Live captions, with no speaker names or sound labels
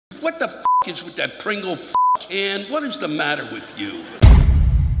What the f is with that Pringle can? What is the matter with you?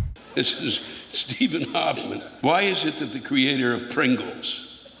 This is Stephen Hoffman. Why is it that the creator of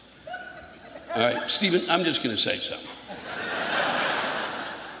Pringles? All right, Stephen, I'm just gonna say something.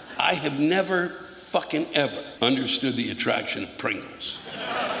 I have never fucking ever understood the attraction of Pringles.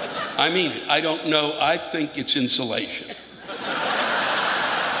 I mean it, I don't know, I think it's insulation.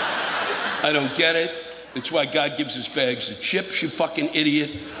 I don't get it. It's why God gives us bags of chips, you fucking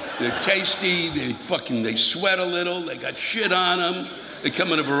idiot. They're tasty, they sweat a little, they got shit on them. They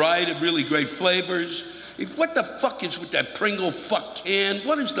come in a variety of really great flavors. What the fuck is with that Pringle can?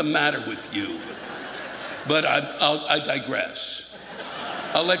 What is the matter with you? But I digress.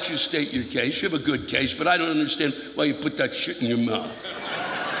 I'll let you state your case. You have a good case, but I don't understand why you put that shit in your mouth.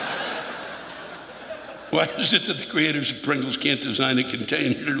 Why is it that the creators of Pringles can't design a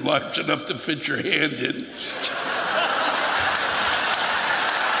container large enough to fit your hand in?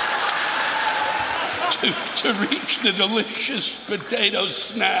 to reach the delicious potato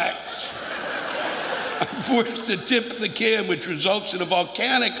snacks. I'm forced to tip the can, which results in a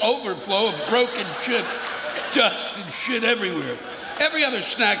volcanic overflow of broken chips, dust and shit everywhere. Every other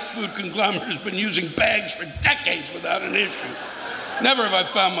snack food conglomerate has been using bags for decades without an issue. Never have I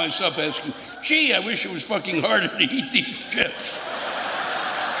found myself asking, gee, I wish it was fucking harder to eat these chips.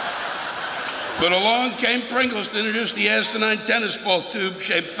 But along came Pringles to introduce the asinine tennis ball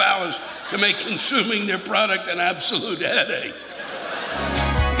tube-shaped phallus to make consuming their product an absolute headache.